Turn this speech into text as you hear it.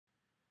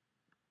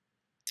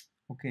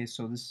Okay,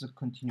 so this is a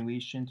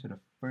continuation to the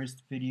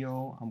first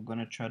video. I'm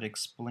gonna try to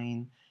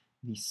explain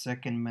the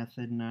second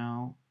method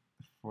now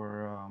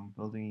for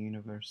building a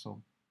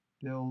universal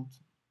build.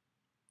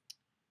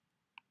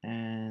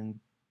 And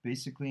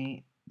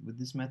basically, with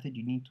this method,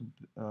 you need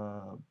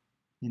to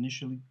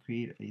initially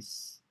create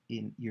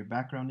your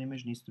background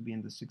image needs to be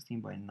in the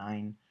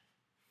 16:9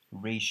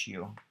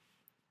 ratio.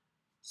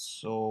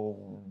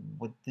 So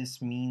what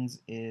this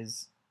means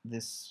is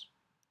this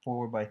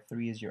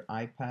 4:3 is your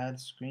iPad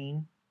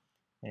screen.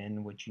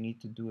 And what you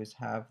need to do is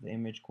have the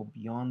image go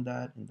beyond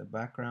that in the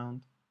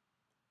background,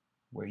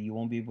 where you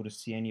won't be able to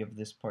see any of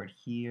this part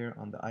here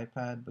on the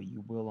iPad, but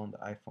you will on the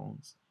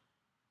iPhones.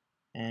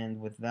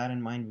 And with that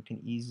in mind, we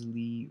can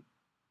easily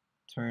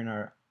turn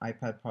our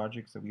iPad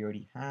projects that we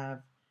already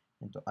have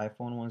into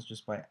iPhone ones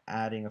just by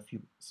adding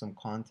some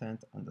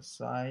content on the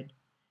side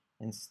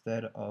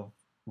instead of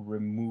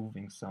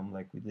removing some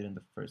like we did in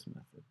the first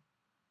method.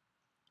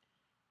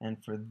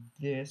 And for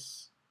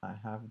this, I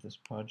have this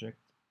project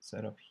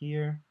set up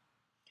here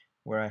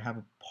where I have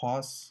a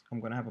pause. I'm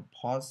gonna have a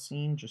pause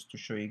scene just to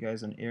show you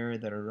guys an error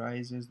that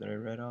arises that I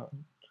read up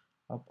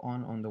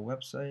on the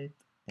website,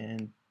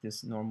 and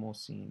this normal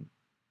scene.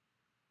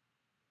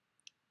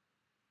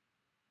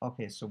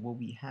 Okay, so what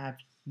we have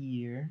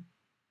here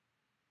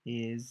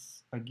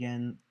is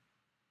again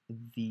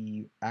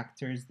the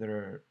actors that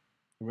are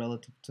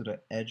relative to the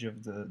edge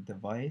of the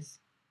device,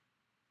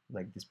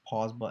 like this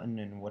pause button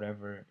and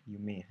whatever you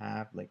may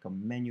have, like a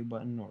menu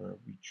button or a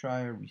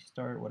retry or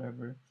restart,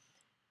 whatever.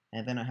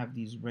 And then I have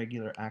these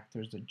regular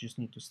actors that just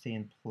need to stay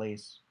in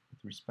place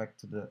with respect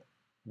to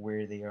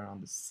where they are on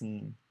the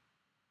scene.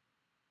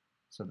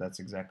 So that's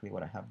exactly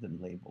what I have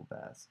them labeled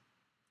as.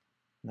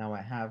 Now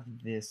I have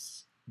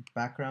this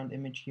background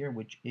image here,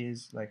 which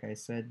is, like I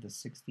said, the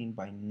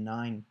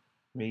 16:9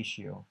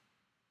 ratio.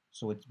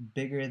 So it's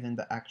bigger than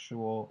the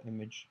actual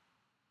image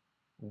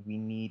we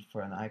need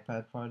for an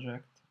iPad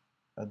project,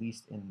 at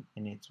least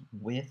in its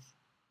width.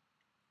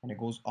 And it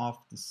goes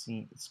off the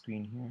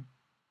screen here.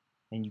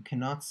 And you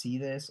cannot see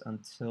this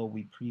until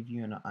we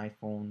preview an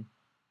iPhone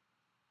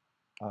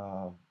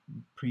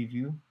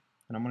preview.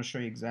 And I'm going to show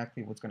you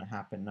exactly what's going to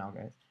happen now,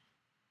 guys.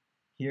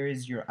 Here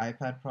is your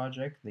iPad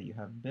project that you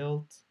have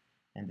built,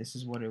 and this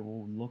is what it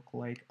will look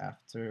like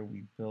after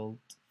we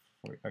built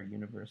for our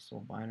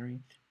universal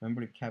binary.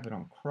 Remember to cap it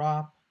on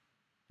crop,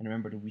 and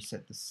remember to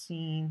reset the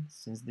scene,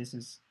 since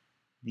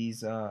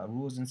these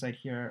rules inside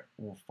here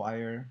will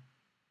fire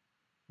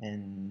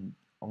and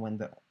when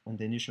the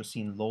initial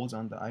scene loads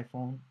on the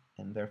iPhone,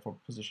 and therefore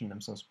position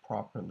themselves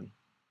properly.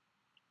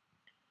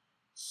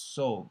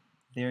 So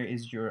there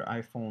is your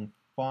iPhone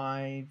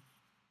 5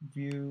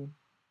 view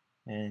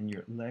and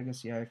your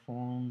legacy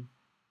iPhone.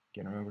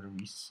 Again, remember to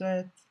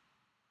reset,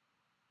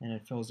 and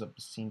it fills up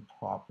the scene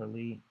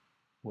properly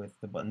with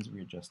the buttons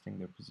readjusting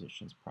their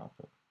positions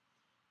properly.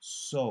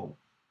 So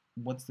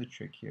what's the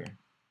trick here?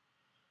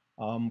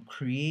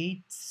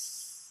 Create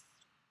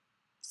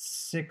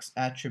 6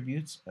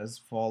 attributes as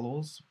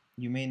follows.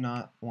 You may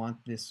not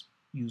want this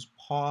use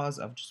pause.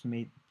 I've just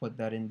put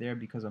that in there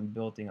because I'm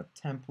building a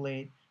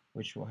template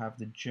which will have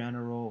the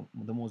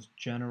most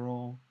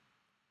general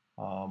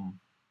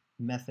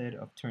method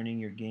of turning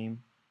your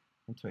game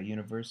into a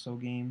universal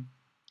game,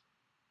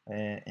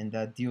 and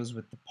that deals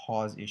with the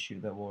pause issue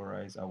that will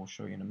arise. I will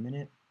show you in a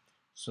minute.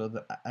 So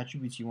the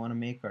attributes you want to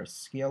make are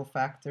scale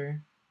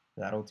factor.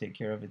 That'll take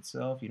care of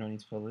itself. You don't need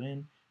to fill it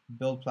in.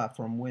 Build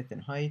platform width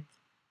and height.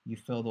 You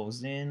fill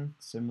those in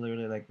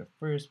similarly like the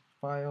first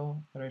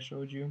file that I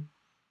showed you.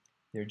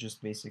 They're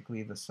just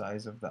basically the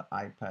size of the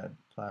iPad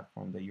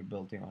platform that you're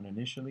building on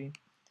initially.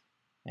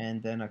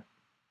 And then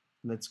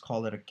let's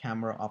call it a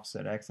camera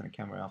offset X and a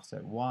camera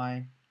offset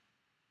Y.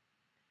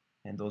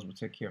 And those will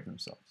take care of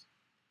themselves.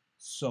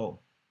 So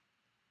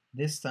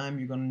this time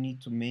you're going to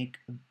need to make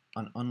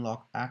an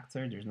unlock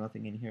actor. There's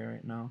nothing in here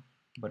right now,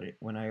 but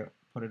when I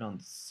put it on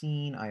the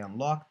scene, I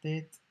unlocked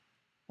it.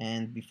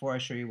 And before I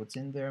show you what's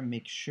in there,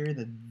 make sure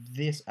that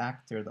this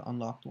actor, the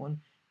unlocked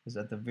one, is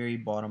at the very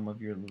bottom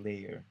of your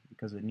layer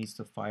because it needs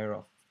to fire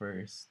off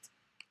first.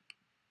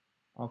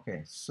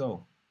 Okay,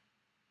 so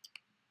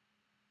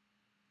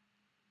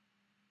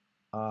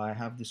I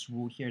have this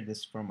rule here. This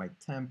is for my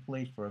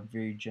template for a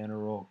very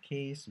general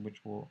case,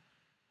 which will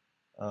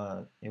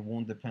it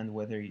won't depend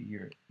whether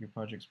your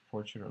project's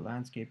portrait or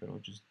landscape. It will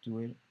just do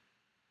it.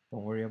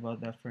 Don't worry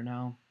about that for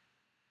now.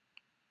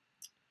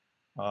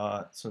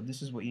 So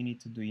this is what you need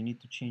to do. You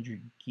need to change your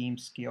game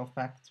scale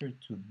factor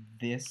to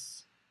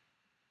this.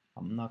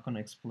 I'm not going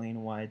to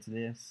explain why it's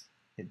this.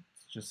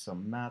 It's just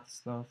some math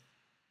stuff.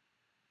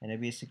 And it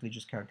basically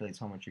just calculates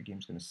how much your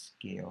game's going to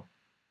scale.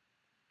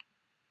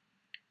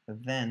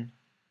 But then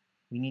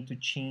we need to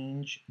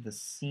change the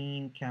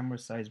scene camera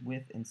size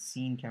width and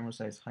scene camera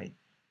size height.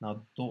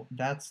 Now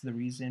that's the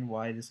reason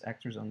why this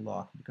actor is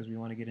unlocked, because we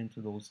want to get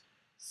into those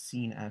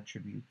scene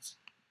attributes.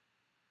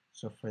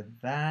 So for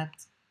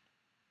that,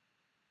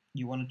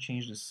 you want to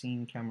change the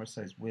scene camera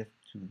size width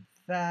to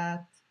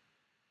that,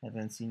 and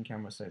then scene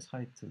camera size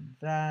height to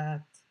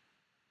that.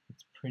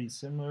 It's pretty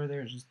similar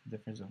there, just the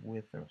difference of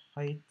width or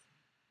height.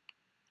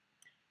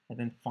 And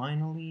then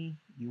finally,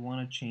 you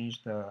want to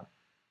change the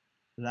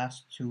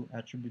last two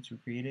attributes you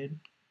created,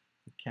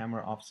 the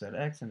camera offset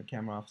X and the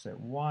camera offset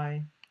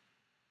Y,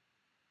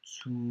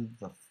 to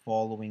the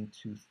following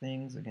two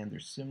things. Again, they're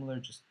similar,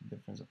 just the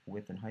difference of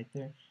width and height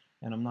there.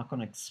 And I'm not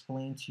going to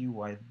explain to you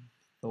why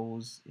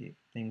those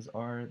things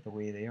are the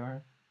way they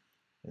are.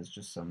 It's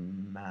just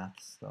some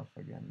math stuff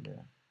again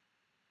there.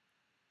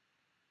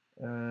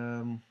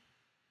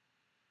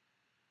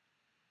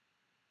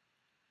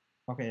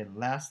 Okay,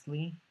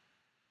 lastly,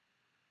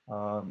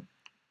 don't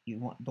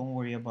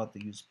worry about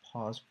the use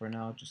pause for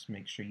now. Just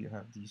make sure you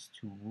have these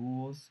two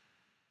rules.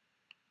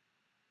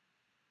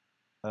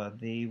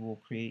 They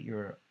will create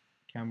your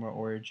camera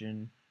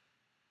origin.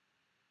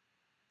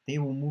 They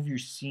will move your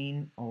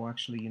scene. Oh,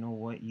 actually, you know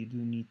what? You do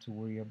need to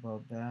worry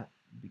about that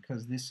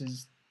because this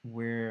is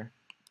where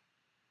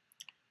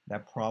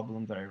that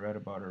problem that I read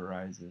about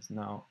arises.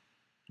 Now,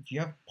 if you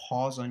have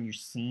pause on your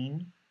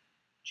scene,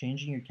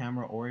 changing your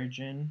camera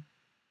origin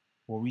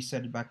will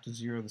reset it back to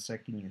 0 the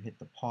second you hit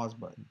the pause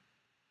button.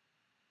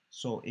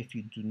 So if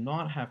you do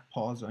not have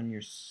pause on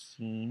your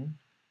scene,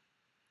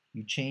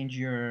 you change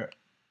your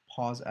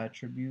pause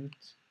attribute,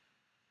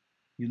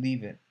 you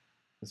leave it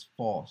as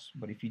false.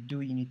 But if you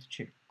do, you need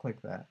to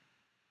click that.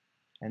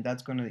 And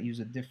that's going to use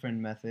a different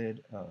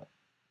method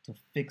to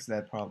fix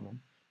that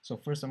problem. So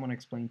first I'm going to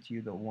explain to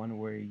you the one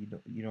where you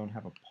don't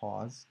have a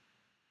pause.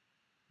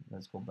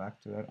 Let's go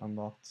back to that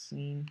unlocked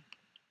scene.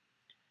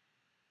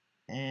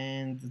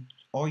 And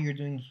all you're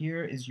doing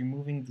here is you're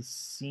moving the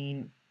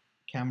scene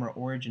camera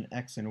origin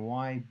X and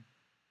Y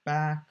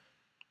back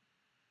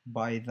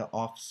by the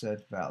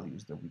offset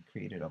values that we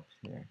created up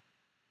here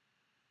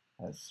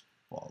as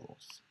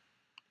follows.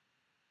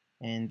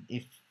 And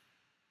if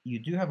you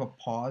do have a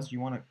pause,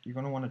 you're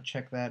going to want to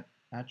check that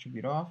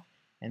attribute off,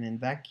 and in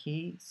that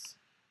case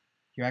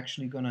you're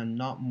actually going to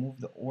not move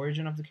the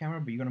origin of the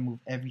camera, but you're going to move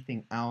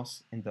everything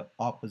else in the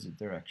opposite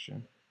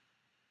direction.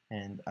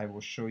 And I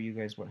will show you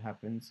guys what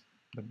happens.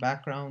 The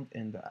background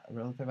and the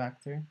relative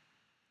actor,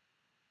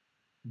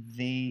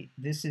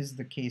 this is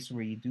the case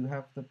where you do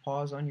have the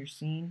pause on your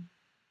scene.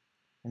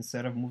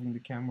 Instead of moving the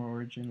camera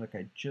origin like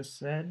I just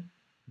said,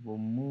 we'll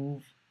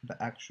move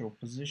the actual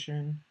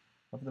position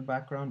of the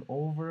background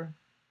over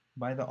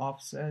by the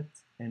offset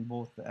in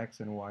both the X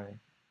and Y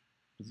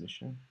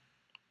position.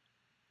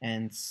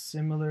 And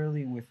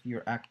similarly with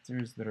your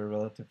actors that are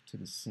relative to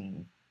the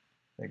scene,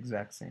 the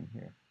exact same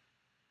here.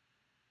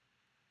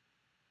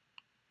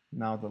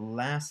 Now the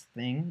last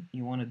thing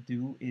you want to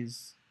do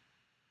is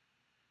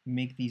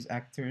make these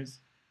actors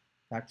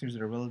that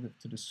are relative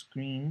to the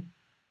screen,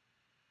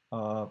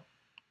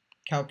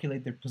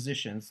 calculate their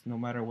positions no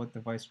matter what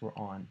device we're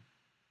on.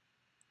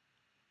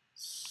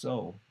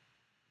 So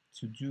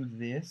to do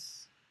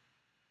this,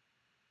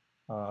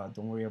 don't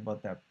worry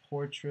about that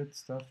portrait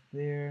stuff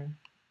there.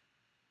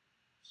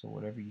 So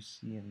whatever you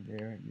see in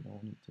there, you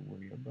don't need to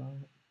worry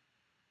about.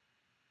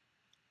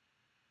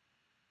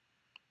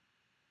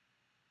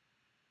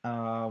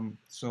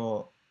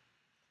 So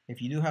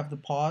if you do have the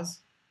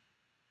pause,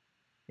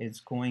 it's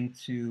going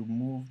to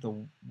move the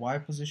Y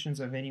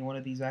positions of any one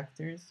of these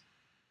actors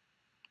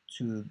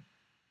to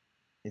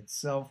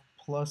itself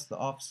plus the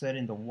offset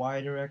in the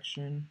Y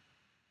direction,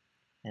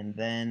 and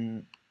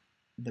then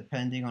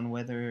depending on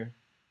whether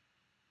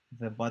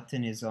the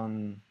button is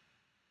on,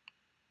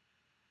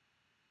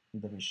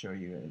 let me show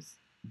you guys,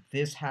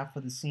 this half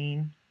of the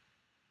scene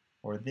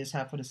or this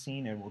half of the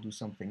scene, and we'll do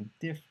something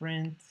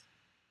different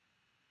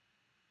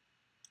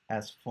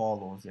as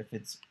follows. If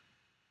it's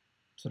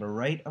to the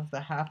right of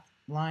the half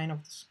line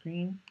of the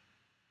screen,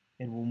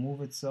 it will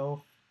move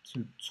itself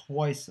to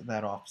twice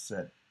that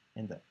offset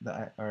in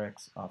the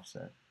RX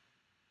offset.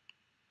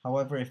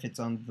 However, if it's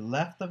on the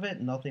left of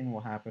it, nothing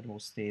will happen, it will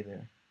stay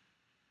there.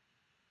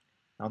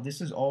 Now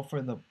this is all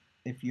for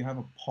if you have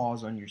a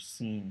pause on your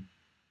scene.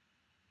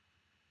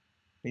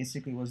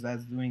 Basically what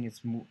that's doing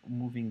is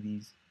moving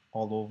these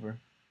all over,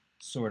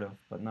 sort of,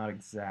 but not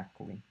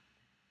exactly.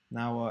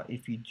 Now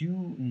if you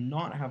do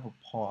not have a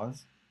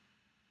pause,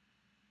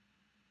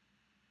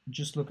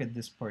 just look at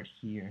this part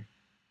here.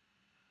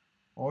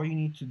 All you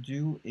need to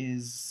do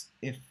is,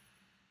 if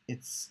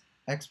its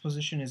X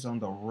position is on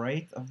the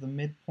right of the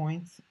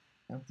midpoint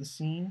of the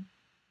scene,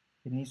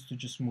 it needs to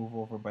just move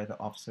over by the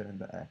offset in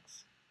the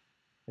X.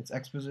 Its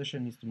X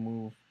position needs to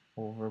move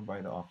over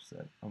by the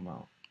offset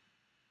amount.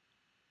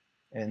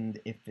 And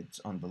if it's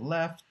on the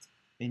left,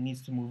 it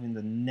needs to move in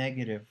the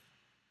negative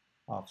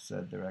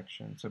offset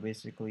direction. So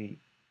basically,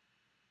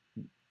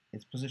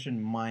 its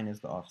position minus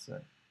the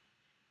offset.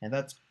 And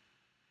that's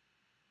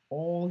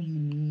all you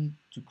need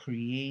to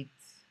create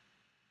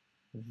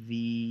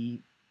the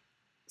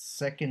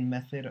second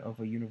method of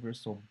a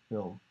universal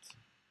build.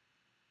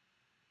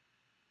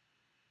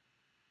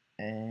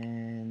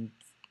 And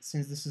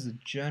since this is a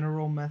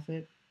general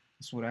method,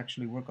 this would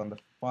actually work on the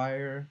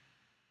Fire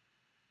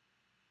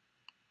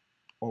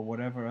or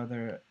whatever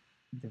other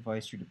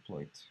device you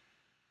deployed.